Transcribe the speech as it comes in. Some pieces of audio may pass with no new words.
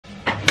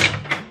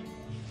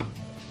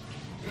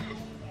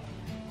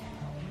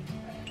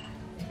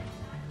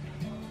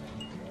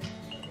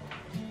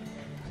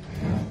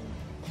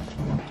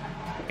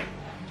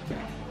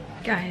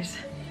Guys,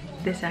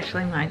 this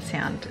actually might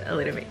sound a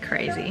little bit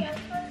crazy,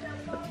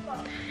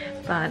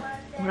 but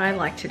what I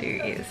like to do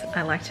is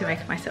I like to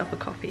make myself a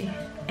coffee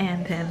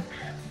and then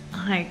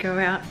I go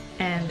out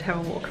and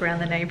have a walk around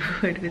the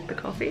neighborhood with the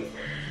coffee.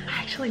 I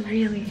actually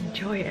really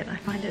enjoy it. I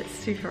find it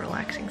super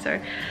relaxing. So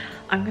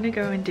I'm gonna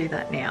go and do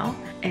that now,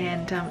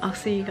 and I'll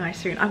see you guys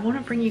soon. I want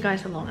to bring you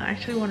guys along. I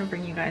actually want to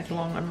bring you guys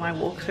along on my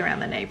walks around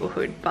the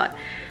neighborhood, but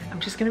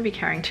I'm just gonna be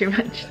carrying too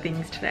much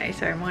things today,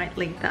 so I might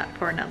leave that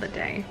for another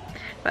day.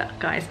 But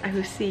guys, I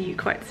will see you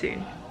quite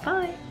soon.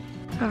 Bye.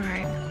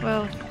 Alright,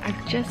 well,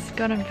 I've just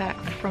gotten back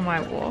from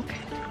my walk.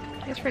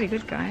 It's pretty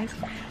good, guys.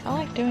 I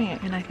like doing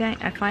it, and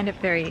I find it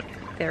very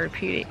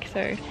therapeutic.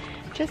 So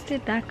just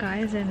did that,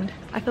 guys, and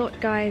I thought,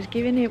 guys,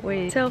 given it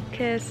was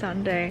self-care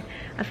Sunday,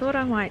 I thought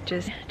I might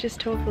just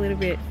talk a little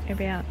bit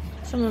about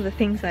some of the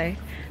things I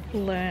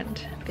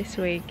learned this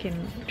week and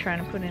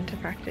trying to put into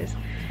practice.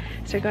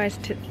 So guys,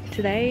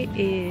 today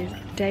is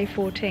day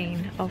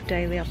 14 of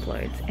daily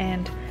uploads,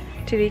 and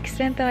to the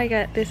extent that I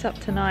get this up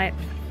tonight,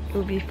 it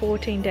will be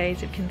 14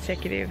 days of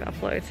consecutive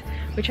uploads,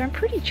 which I'm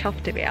pretty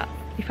chuffed about,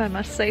 if I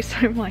must say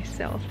so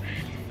myself.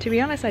 To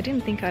be honest, I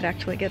didn't think I'd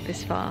actually get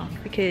this far,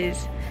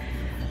 because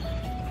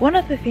one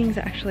of the things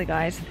actually,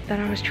 guys, that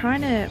I was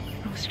trying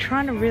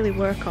to really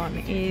work on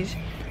is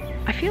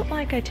I feel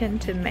like I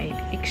tend to make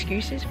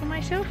excuses for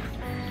myself.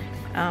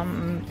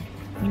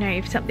 You know,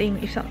 if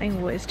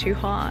something was too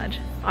hard,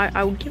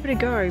 I would give it a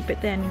go,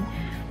 but then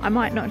I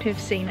might not have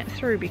seen it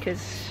through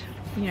because,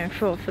 you know,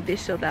 for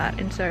this or that.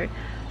 And so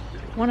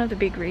one of the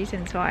big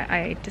reasons why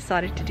I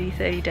decided to do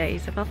 30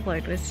 days of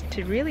upload was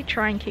to really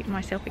try and keep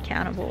myself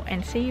accountable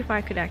and see if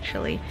I could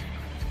actually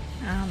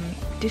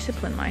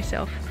discipline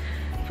myself.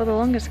 For the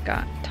longest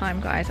time,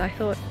 guys, I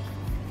thought,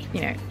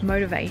 you know,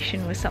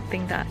 motivation was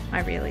something that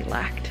I really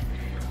lacked.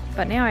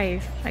 But now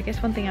I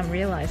guess one thing I'm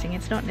realizing,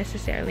 it's not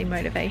necessarily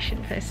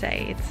motivation per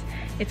se,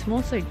 it's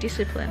more so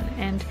discipline.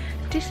 And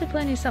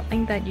discipline is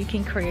something that you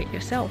can create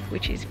yourself,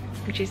 which has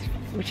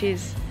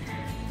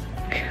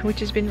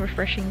been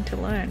refreshing to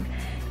learn.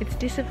 It's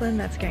discipline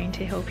that's going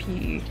to help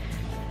you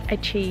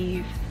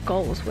achieve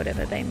goals,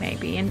 whatever they may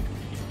be. And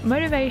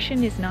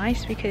motivation is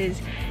nice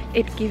because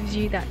it gives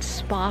you that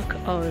spark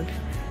of,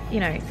 you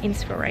know,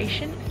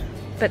 inspiration.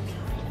 But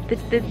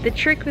the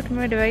trick with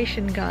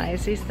motivation,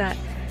 guys, is that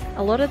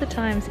a lot of the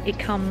times it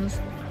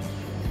comes,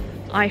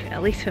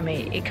 at least for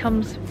me, it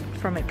comes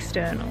from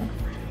external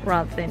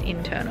rather than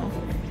internal.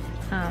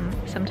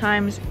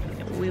 Sometimes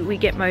we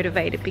get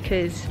motivated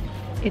because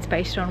it's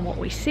based on what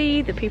we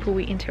see, the people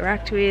we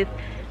interact with,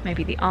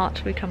 maybe the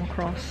art we come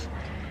across.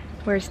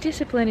 Whereas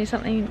discipline is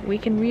something we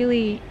can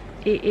really,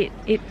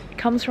 it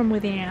comes from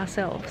within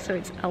ourselves, so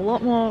it's a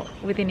lot more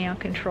within our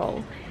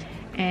control.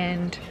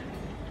 And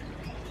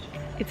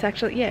it's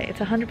actually, yeah, it's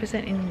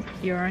 100% in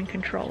your own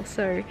control.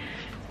 So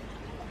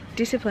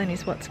discipline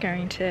is what's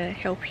going to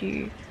help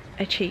you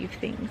achieve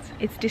things.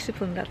 It's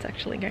discipline that's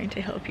actually going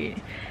to help you,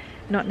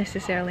 not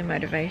necessarily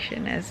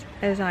motivation, as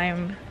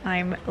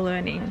I'm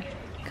learning.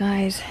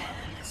 Guys,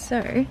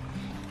 so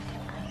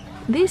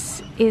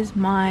this is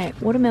my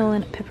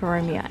watermelon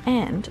peperomia,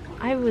 and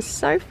I was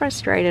so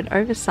frustrated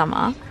over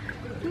summer.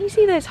 Can you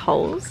see those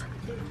holes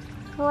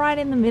right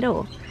in the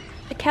middle?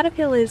 The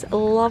caterpillars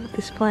love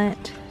this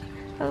plant.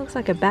 That looks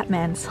like a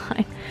Batman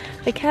sign.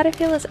 The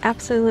caterpillars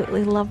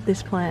absolutely love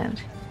this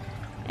plant,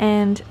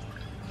 and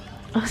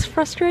I was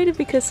frustrated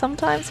because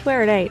sometimes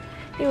where it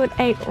would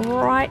eat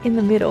right in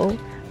the middle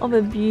of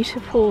a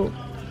beautiful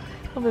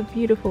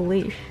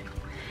leaf.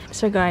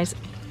 So guys,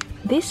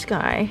 this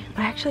guy,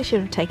 I actually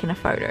should have taken a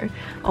photo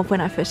of when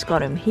I first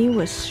got him. He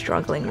was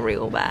struggling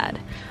real bad,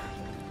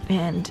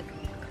 and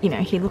you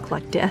know, he looked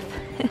like death.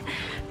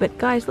 But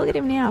guys, look at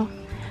him now.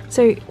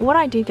 So what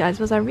I did,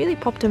 guys, was I really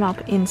popped him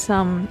up in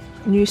some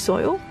new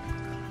soil,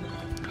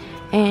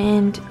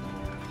 and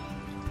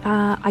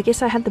I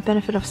guess I had the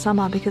benefit of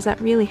summer because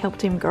that really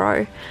helped him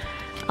grow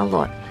a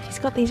lot. He's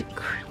got these,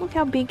 look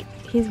how big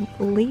his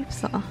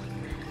leaves are.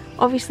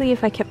 Obviously,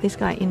 if I kept this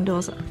guy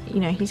indoors, you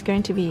know, he's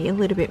going to be a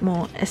little bit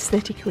more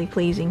aesthetically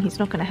pleasing. He's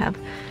not going to have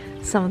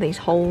some of these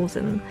holes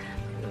and,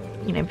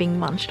 you know, being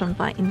munched on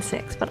by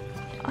insects. But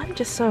I'm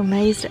just so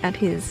amazed at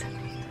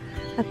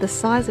the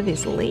size of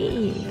his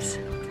leaves.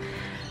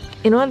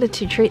 In order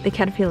to treat the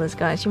caterpillars,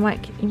 guys, you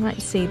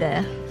might see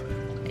there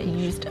I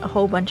used a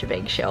whole bunch of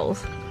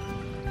eggshells,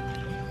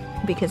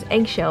 because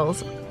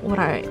eggshells, what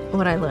I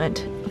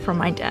learned from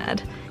my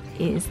dad,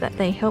 is that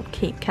they help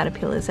keep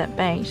caterpillars at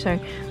bay. So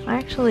I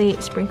actually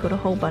sprinkled a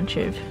whole bunch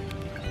of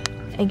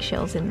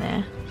eggshells in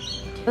there.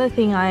 The other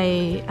thing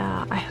I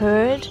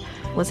heard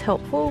was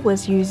helpful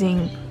was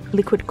using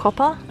liquid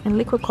copper. And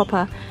liquid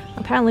copper,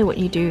 apparently what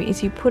you do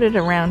is you put it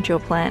around your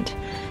plant,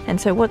 and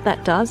so what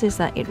that does is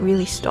that it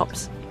really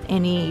stops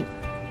any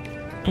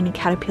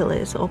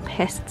caterpillars or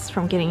pests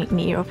from getting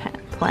near your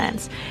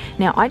plants.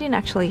 Now, I didn't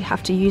actually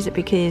have to use it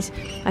because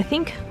I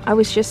think I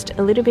was just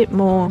a little bit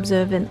more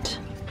observant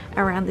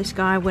around this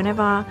guy.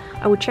 Whenever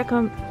I would check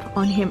on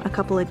him a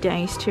couple of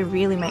days to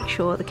really make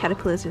sure the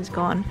caterpillars was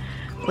gone,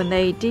 when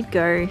I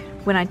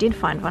did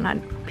find one,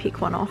 I'd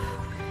pick one off.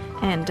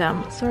 And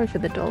sorry for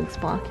the dogs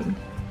barking.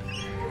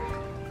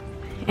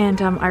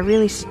 And I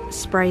really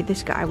sprayed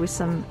this guy with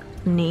some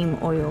neem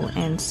oil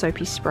and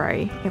soapy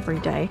spray every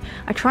day.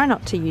 I try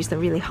not to use the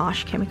really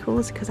harsh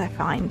chemicals because I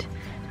find,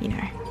 you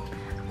know,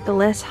 the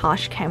less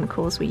harsh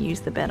chemicals we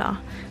use, the better.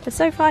 But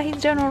so far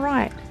he's doing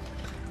alright.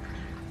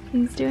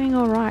 He's doing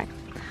alright.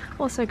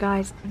 Also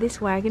guys, this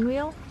wagon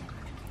wheel,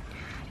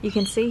 you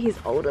can see his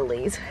older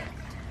leaves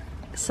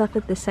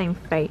suffered the same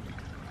fate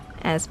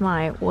as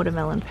my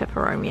watermelon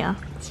peperomia.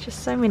 It's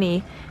just so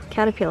many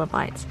caterpillar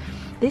bites.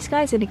 This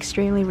guy's an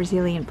extremely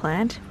resilient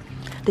plant.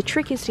 The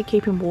trick is to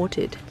keep him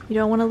watered. You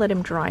don't want to let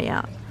him dry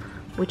out,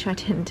 which I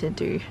tend to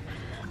do.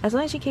 As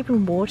long as you keep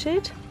him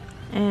watered,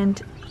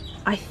 and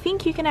I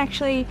think you don't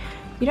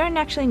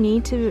actually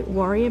need to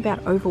worry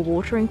about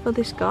overwatering for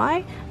this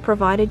guy,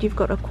 provided you've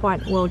got a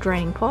quite well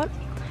draining pot.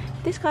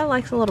 This guy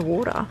likes a lot of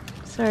water,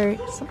 so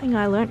it's something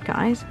I learnt,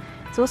 guys.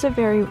 It's also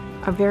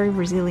a very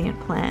resilient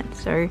plant,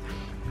 so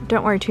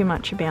don't worry too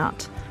much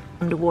about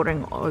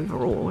underwatering or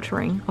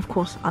overwatering. Of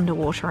course,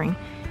 underwatering,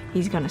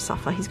 he's going to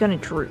suffer. He's going to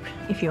droop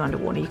if you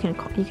underwater. You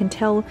can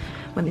tell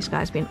when this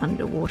guy's been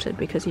underwatered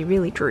because he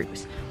really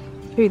droops.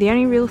 So the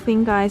only real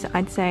thing, guys,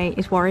 I'd say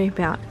is worry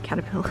about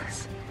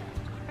caterpillars.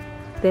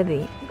 They're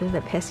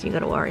the pests you got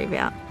to worry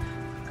about.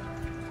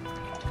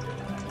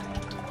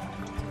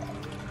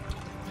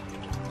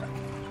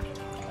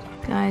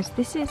 Guys,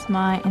 this is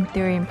my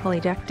Anthurium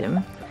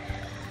polydactym.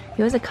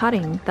 He was a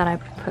cutting that I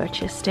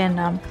purchased,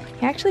 and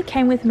he actually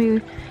came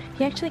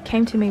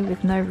to me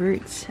with no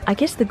roots. I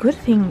guess the good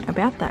thing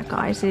about that,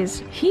 guys,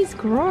 is he's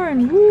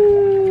grown.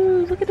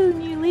 Woo! Look at the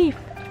new leaf.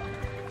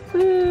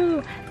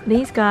 Woo!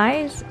 These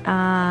guys,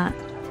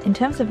 in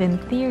terms of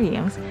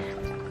Anthuriums,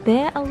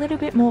 they're a little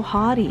bit more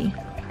hardy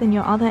than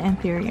your other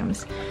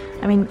Anthuriums.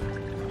 I mean,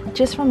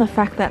 just from the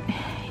fact that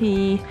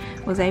he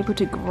was able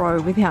to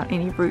grow without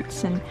any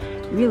roots, and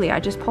really I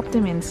just popped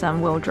him in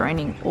some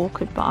well-draining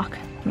orchid bark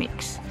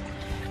mix.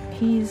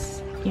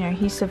 He's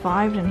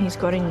survived and he's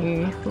got a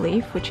new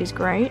leaf, which is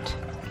great.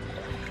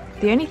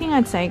 The only thing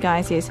I'd say,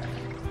 guys, is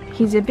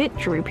he's a bit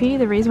droopy.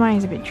 The reason why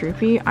he's a bit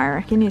droopy, I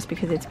reckon, is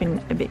because it's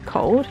been a bit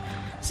cold.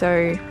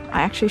 So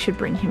I actually should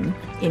bring him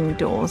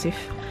indoors if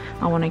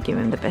I want to give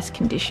him the best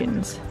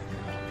conditions.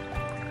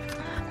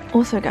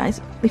 Also,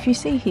 guys, if you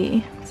see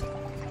here,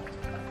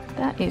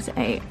 that is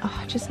I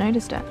just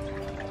noticed it.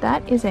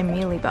 That is a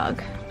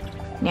mealybug.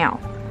 Now,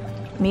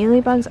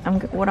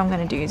 mealybugs, what I'm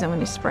going to do is I'm going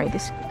to spray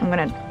this. I'm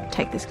going to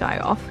take this guy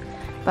off,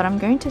 but I'm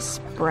going to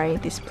spray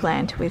this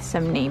plant with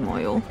some neem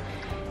oil,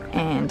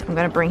 and I'm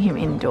going to bring him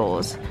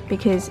indoors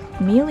because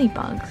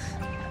mealybugs,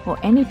 or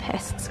any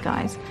pests,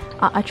 guys,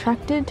 are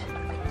attracted.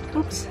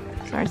 Oops,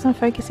 sorry, it's not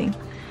focusing.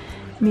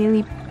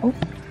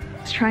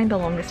 It's trying the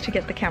longest to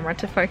get the camera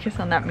to focus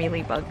on that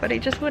mealybug, but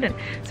it just wouldn't.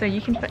 So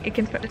it can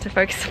put it to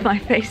focus on my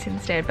face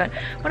instead. But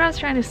what I was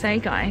trying to say,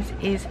 guys,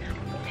 is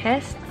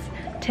pests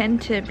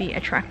tend to be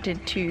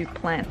attracted to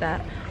plants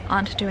that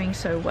aren't doing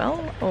so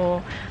well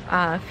or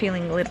are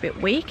feeling a little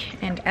bit weak.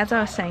 And as I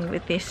was saying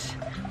with this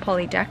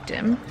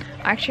polydactym,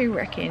 I actually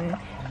reckon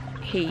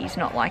he's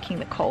not liking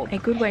the cold. A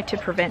good way to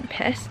prevent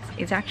pests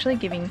is actually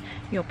giving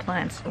your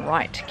plants the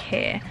right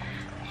care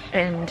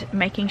and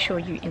making sure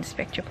you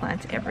inspect your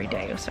plants every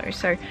day or so.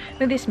 So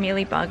with this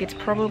mealybug, it's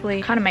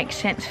probably kind of makes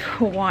sense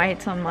for why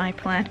it's on my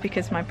plant,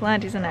 because my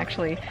plant isn't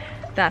actually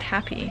that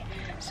happy.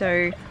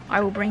 So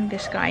I will bring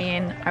this guy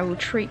in, I will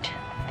treat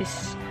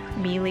this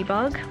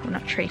mealybug, well,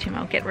 not treat him,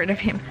 I'll get rid of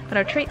him, but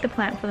I'll treat the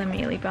plant for the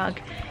mealybug,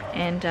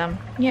 and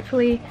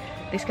hopefully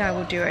this guy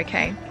will do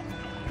okay.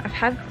 I've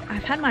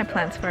had my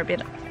plants for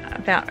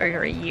about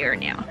over a year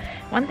now.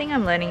 One thing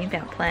I'm learning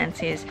about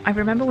plants is, I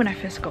remember when I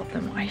first got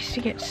them, I used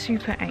to get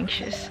super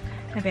anxious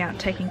about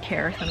taking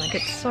care of them. I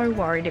get so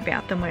worried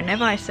about them.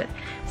 Whenever I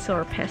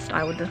saw a pest,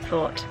 I would have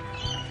thought,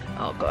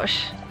 oh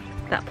gosh,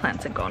 that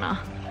plant's a goner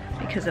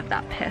because of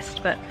that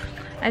pest. But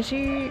as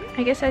you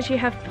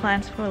have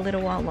plants for a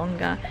little while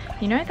longer,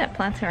 you know that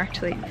plants are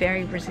actually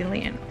very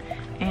resilient,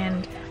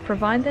 and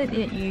provided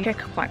that you check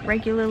quite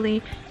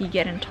regularly, you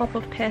get on top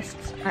of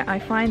pests, I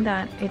find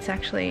that it's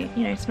actually,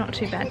 it's not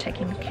too bad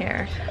taking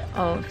care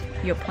of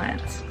your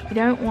plants. You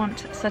don't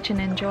want such an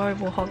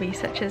enjoyable hobby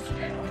such as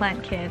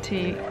plant care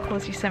to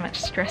cause you so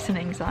much stress and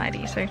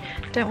anxiety. So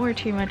don't worry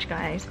too much,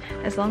 guys.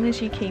 As long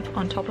as you keep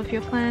on top of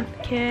your plant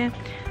care,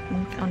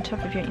 on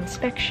top of your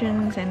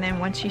inspections, and then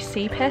once you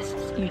see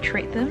pests, you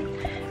treat them,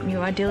 and you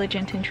are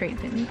diligent in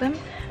treating them,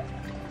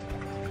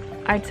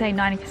 I'd say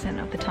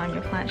 90% of the time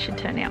your plant should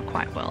turn out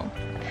quite well.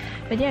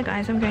 But yeah,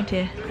 guys, I'm going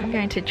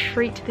to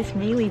treat this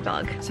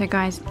mealybug. So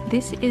guys,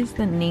 this is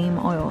the neem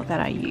oil that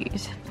I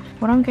use.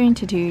 What I'm going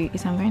to do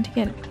is I'm going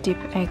to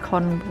dip a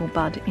cotton wool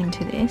bud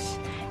into this,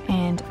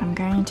 and I'm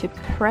going to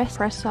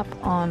press up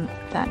on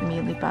that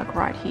mealybug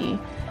right here.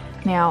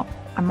 Now,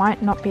 I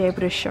might not be able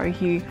to show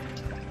you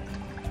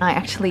I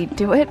actually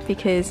do it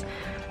because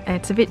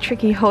it's a bit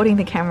tricky holding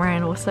the camera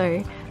and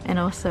also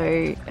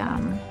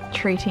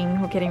treating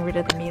or getting rid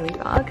of the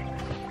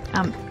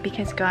mealybug.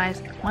 Because guys,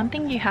 one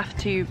thing you have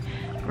to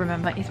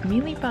remember is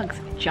mealybugs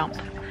jump.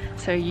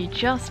 So you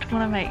just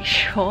want to make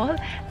sure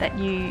that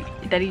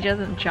he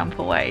doesn't jump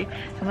away.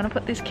 So I'm going to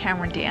put this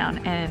camera down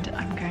and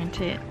I'm going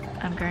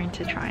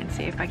to try and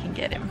see if I can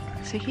get him.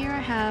 So here I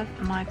have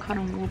my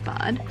cotton wool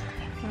bud.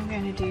 What I'm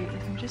going to do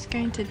is I'm just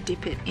going to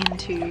dip it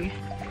into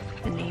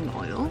the neem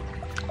oil,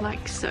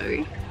 like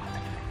so.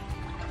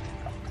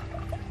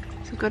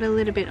 So I've got a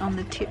little bit on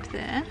the tip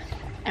there.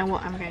 And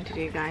what I'm going to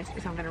do, guys,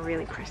 is I'm going to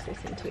really press this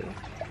into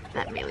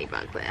that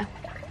mealybug there.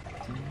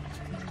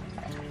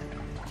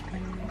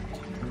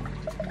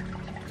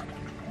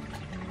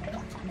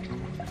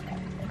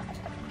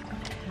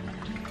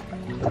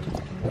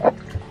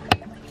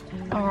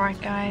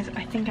 Alright guys,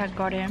 I think I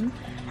got him.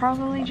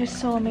 Probably just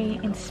saw me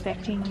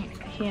inspecting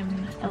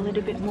him a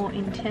little bit more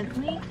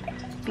intently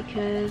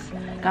because,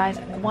 guys,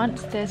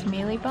 once there's one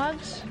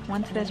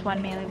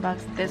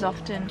mealybug, there's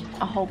often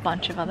a whole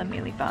bunch of other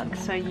mealybugs.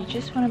 So you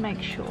just want to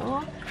make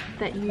sure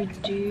that you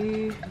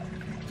do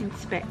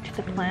inspect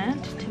the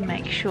plant to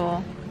make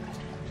sure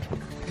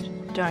you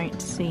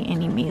don't see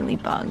any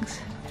mealybugs.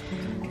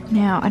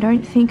 Now, I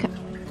don't think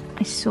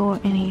I saw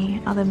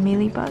any other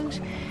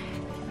mealybugs.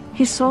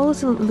 His soil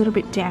is a little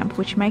bit damp,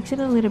 which makes it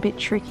a little bit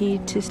tricky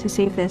to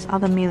see if there's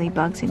other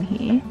mealybugs in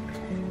here.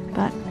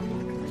 But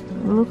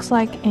it looks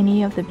like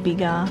any of the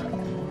bigger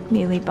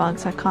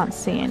mealybugs, I can't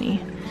see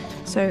any.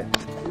 So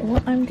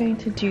what I'm going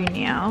to do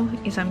now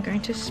is I'm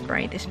going to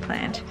spray this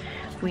plant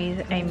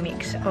with a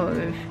mix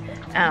of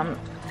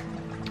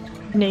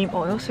neem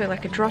oil, so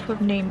like a drop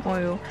of neem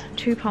oil,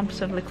 2 pumps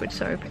of liquid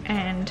soap,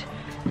 and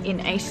in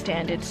a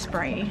standard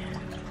spray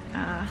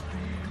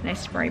in a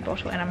spray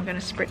bottle, and I'm going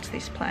to spritz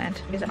this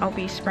plant. I'll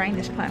be spraying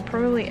this plant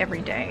probably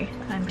every day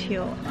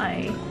until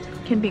I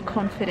can be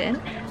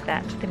confident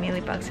that the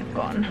mealybugs have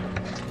gone.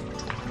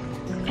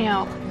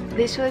 Now,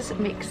 this was a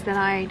mix that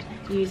I'd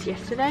used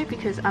yesterday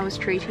because I was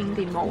treating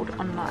the mold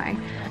on my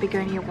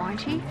begonia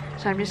whitey.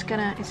 So I'm just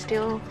gonna,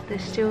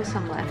 there's still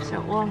some left.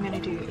 So all I'm gonna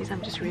do is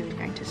I'm just really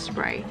going to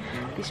spray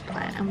this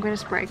plant. I'm gonna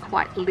spray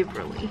quite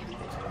liberally.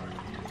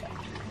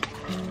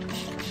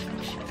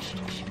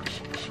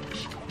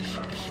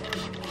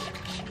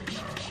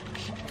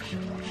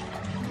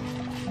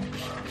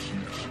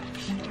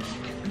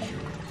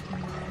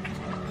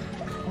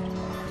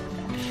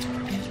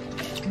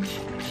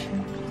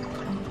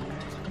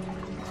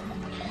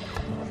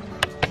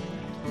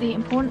 The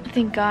important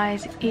thing,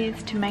 guys,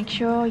 is to make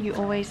sure you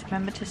always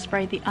remember to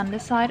spray the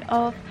underside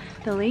of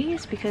the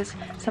leaves, because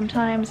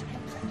sometimes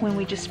when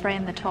we just spray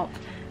in the top,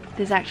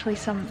 there's actually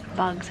some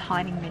bugs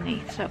hiding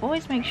beneath. So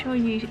always make sure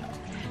you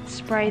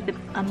spray the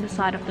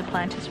underside of the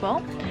plant as well.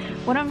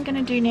 What I'm going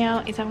to do now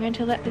is I'm going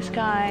to let this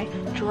guy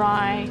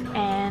dry,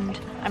 and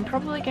I'm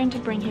probably going to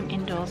bring him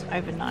indoors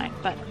overnight,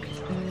 but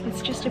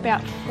it's just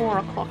about 4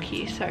 o'clock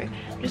here, so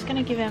I'm just going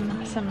to give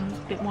him some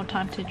bit more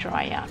time to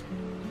dry out.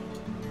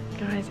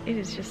 Guys, it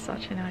is just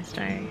such a nice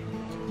day.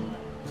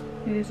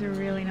 It is a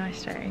really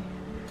nice day.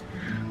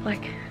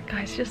 Like,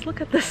 guys, just look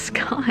at the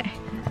sky.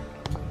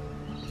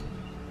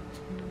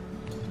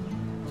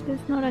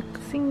 There's not a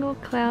single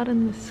cloud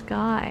in the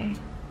sky.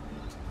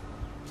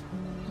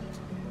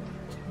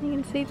 You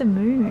can see the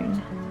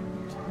moon.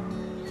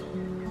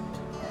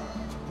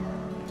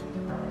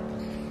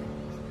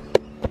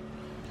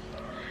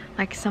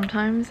 Like,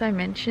 sometimes I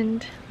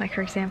mentioned, like,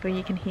 for example,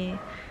 you can hear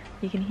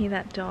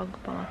that dog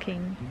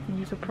barking, and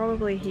you could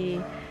probably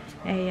hear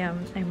a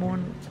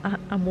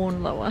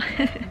lawnmower,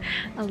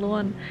 a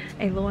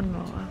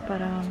lawnmower.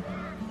 But I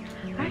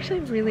actually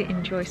really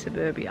enjoy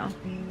suburbia.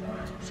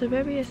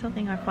 Suburbia is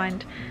something I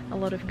find a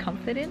lot of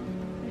comfort in.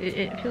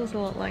 It feels a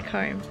lot like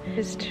home.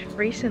 Just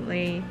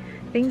recently,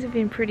 things have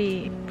been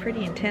pretty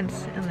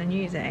intense on the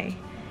news,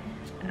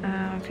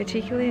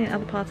 particularly in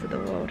other parts of the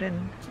world,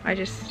 and I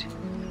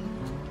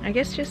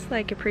guess just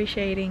like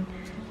appreciating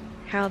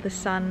how the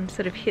sun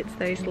sort of hits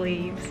those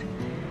leaves.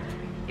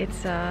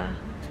 It's I'm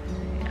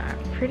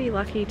pretty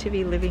lucky to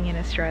be living in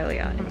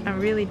Australia. I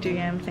really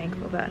am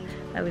thankful that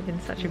I live in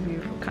such a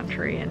beautiful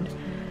country, and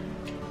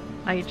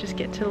I just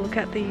get to look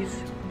at these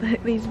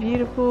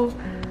beautiful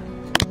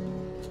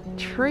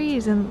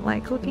trees, and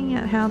like looking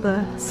at how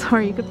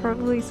sorry, you could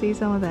probably see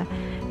some of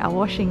our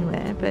washing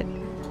there, but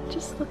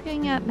just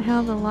looking at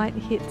how the light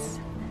hits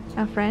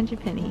our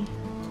frangipani.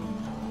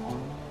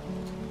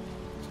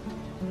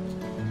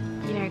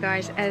 You know,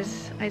 guys,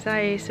 as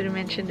I sort of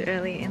mentioned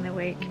earlier in the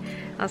week,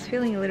 I was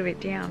feeling a little bit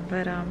down,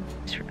 but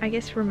I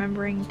guess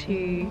remembering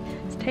to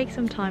take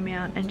some time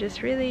out and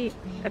just really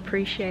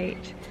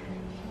appreciate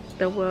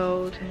the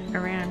world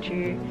around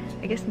you,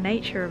 I guess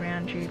nature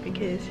around you,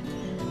 because,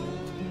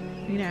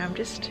 you know,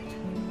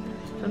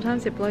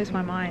 sometimes it blows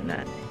my mind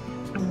that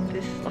I'm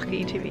this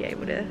lucky to be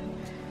able to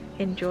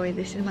enjoy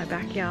this in my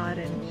backyard,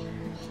 and,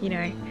 you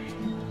know,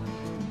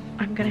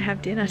 I'm gonna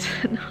have dinner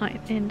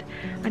tonight, and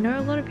I know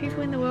a lot of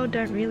people in the world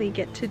don't really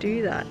get to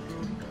do that.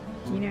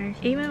 You know,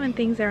 even when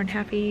things are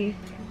unhappy,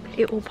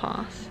 it will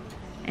pass,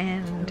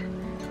 and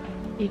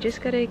you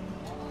just gotta,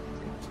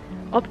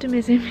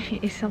 optimism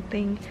is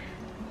something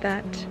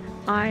that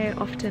I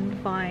often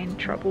find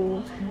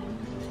trouble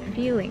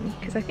feeling,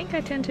 because I think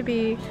I tend to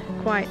be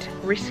quite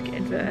risk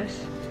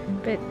adverse.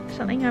 But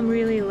something I'm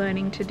really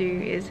learning to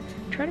do is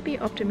try to be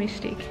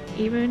optimistic,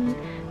 even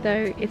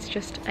though it's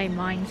just a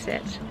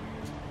mindset.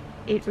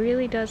 It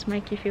really does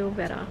make you feel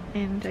better,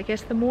 and I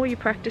guess the more you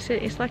practice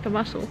it, it's like a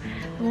muscle.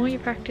 The more you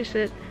practice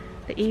it,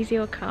 the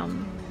easier it'll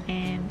come,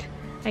 and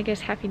I guess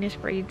happiness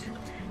breeds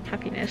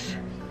happiness.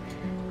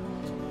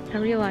 I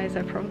realise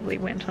I probably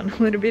went on a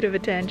little bit of a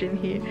tangent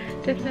here.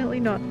 Definitely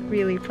not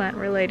really plant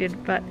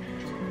related, but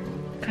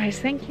guys,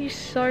 thank you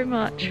so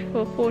much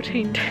for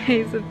 14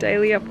 days of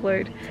daily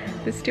upload.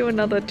 There's still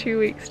another 2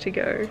 weeks to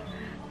go,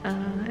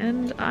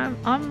 and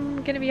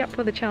I'm gonna be up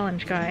for the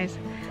challenge, guys.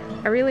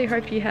 I really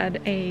hope you had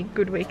a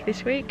good week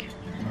this week.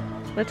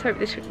 Let's hope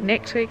this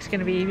next week's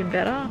gonna be even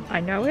better.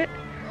 I know it.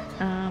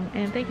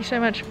 And thank you so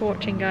much for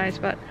watching, guys,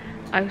 but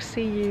I will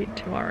see you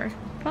tomorrow.